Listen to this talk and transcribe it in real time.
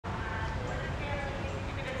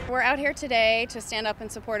We're out here today to stand up in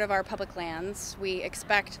support of our public lands. We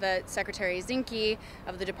expect that Secretary Zinke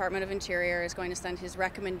of the Department of Interior is going to send his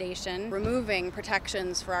recommendation removing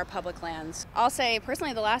protections for our public lands. I'll say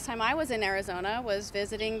personally, the last time I was in Arizona was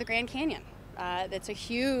visiting the Grand Canyon. It's a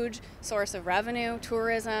huge source of revenue,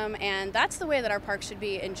 tourism, and that's the way that our parks should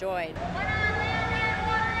be enjoyed.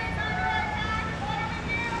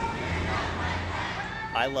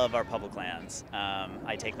 I love our public lands.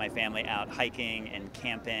 I take my family out hiking and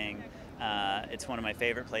camping. It's one of my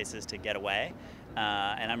favorite places to get away,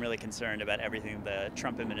 and I'm really concerned about everything the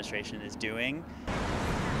Trump administration is doing.